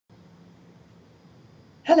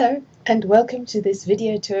Hello and welcome to this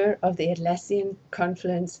video tour of the Atlassian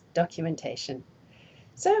Confluence documentation.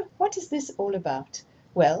 So what is this all about?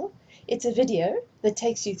 Well, it's a video that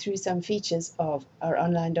takes you through some features of our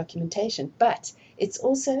online documentation, but it's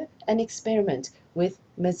also an experiment with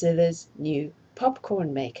Mozilla's new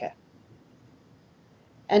Popcorn Maker.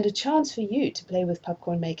 And a chance for you to play with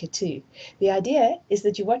Popcorn Maker too. The idea is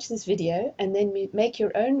that you watch this video and then make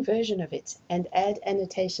your own version of it and add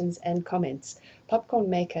annotations and comments. Popcorn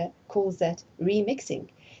Maker calls that remixing.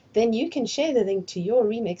 Then you can share the link to your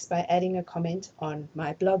remix by adding a comment on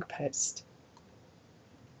my blog post.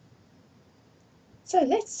 So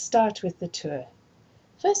let's start with the tour.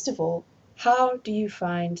 First of all, how do you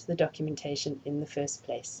find the documentation in the first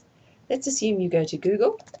place? Let's assume you go to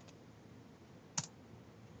Google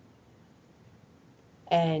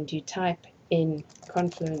and you type in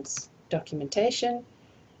Confluence documentation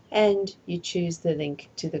and you choose the link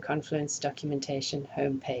to the Confluence documentation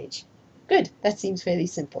homepage. Good, that seems fairly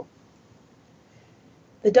simple.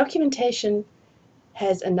 The documentation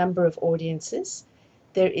has a number of audiences.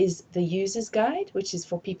 There is the user's guide, which is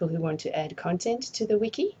for people who want to add content to the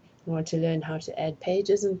wiki, who want to learn how to add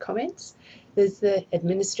pages and comments. There's the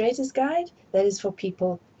administrator's guide, that is for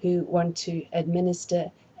people who want to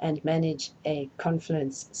administer and manage a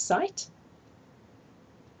Confluence site.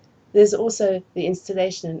 There's also the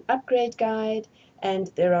installation and upgrade guide, and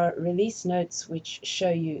there are release notes which show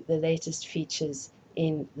you the latest features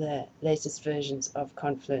in the latest versions of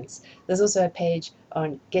Confluence. There's also a page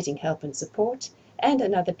on getting help and support, and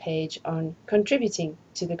another page on contributing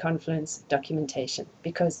to the Confluence documentation,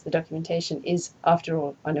 because the documentation is, after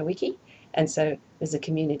all, on a wiki, and so there's a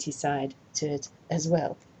community side to it as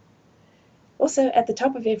well. Also, at the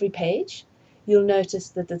top of every page, you'll notice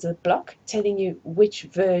that there's a block telling you which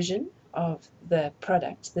version of the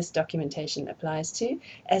product this documentation applies to.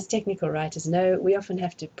 As technical writers know, we often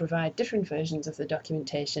have to provide different versions of the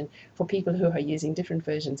documentation for people who are using different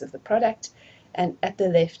versions of the product. And at the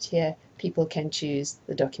left here, people can choose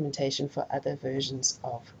the documentation for other versions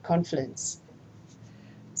of Confluence.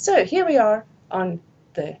 So here we are on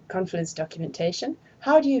the Confluence documentation.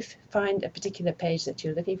 How do you find a particular page that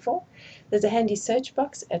you're looking for? There's a handy search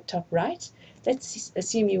box at top right. Let's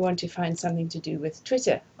assume you want to find something to do with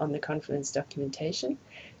Twitter on the Confluence documentation.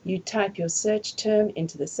 You type your search term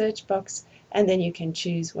into the search box, and then you can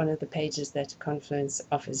choose one of the pages that Confluence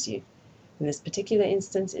offers you. In this particular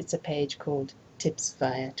instance, it's a page called Tips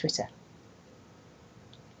via Twitter.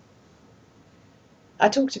 I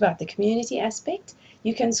talked about the community aspect.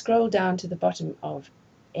 You can scroll down to the bottom of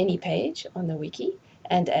any page on the wiki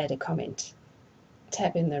and add a comment.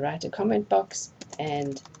 Tap in the write a comment box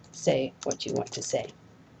and say what you want to say.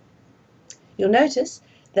 You'll notice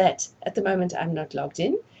that at the moment I'm not logged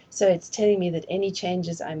in, so it's telling me that any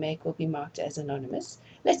changes I make will be marked as anonymous.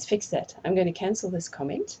 Let's fix that. I'm going to cancel this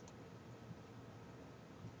comment.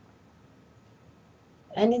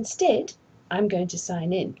 And instead, I'm going to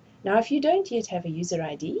sign in. Now, if you don't yet have a user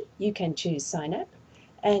ID, you can choose sign up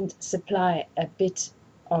and supply a bit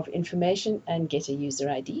of information and get a user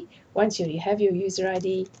ID. Once you have your user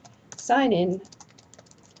ID, sign in,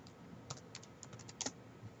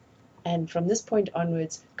 and from this point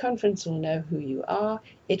onwards, Confluence will know who you are.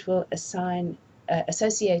 It will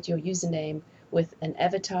associate your username with an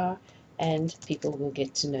avatar, and people will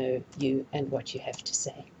get to know you and what you have to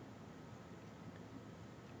say.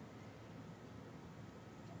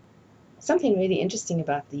 Something really interesting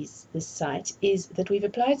about this site is that we've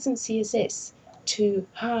applied some CSS to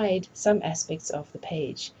hide some aspects of the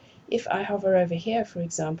page. If I hover over here, for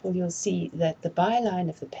example, you'll see that the byline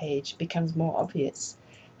of the page becomes more obvious.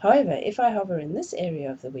 However, if I hover in this area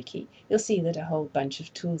of the wiki, you'll see that a whole bunch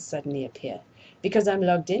of tools suddenly appear. Because I'm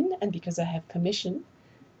logged in and because I have permission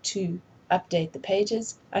to update the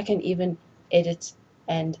pages, I can even edit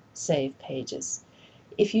and save pages.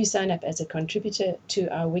 If you sign up as a contributor to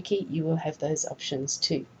our wiki, you will have those options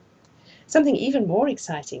too. Something even more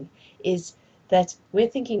exciting is that we're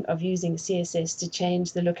thinking of using CSS to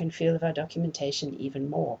change the look and feel of our documentation even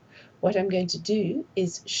more. What I'm going to do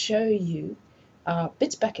is show you our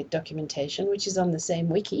Bitbucket documentation, which is on the same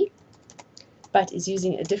wiki, but is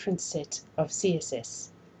using a different set of CSS.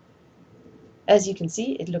 As you can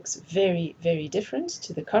see, it looks very, very different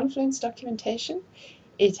to the Confluence documentation.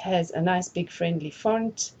 It has a nice big friendly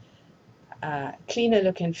font, cleaner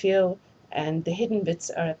look and feel, and the hidden bits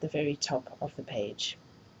are at the very top of the page.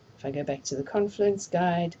 If I go back to the Confluence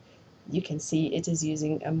guide, you can see it is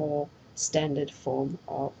using a more standard form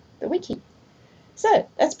of the wiki. So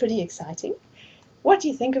that's pretty exciting. What do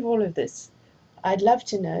you think of all of this? I'd love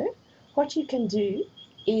to know. What you can do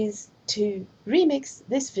is to remix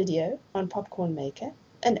this video on Popcorn Maker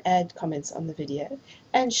and add comments on the video,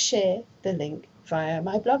 and share the link via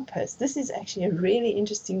my blog post. This is actually a really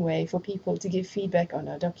interesting way for people to give feedback on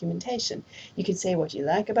our documentation. You can say what you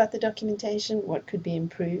like about the documentation, what could be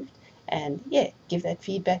improved, and yeah, give that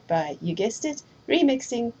feedback by, you guessed it,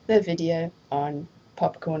 remixing the video on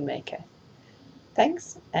Popcorn Maker.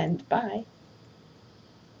 Thanks and bye.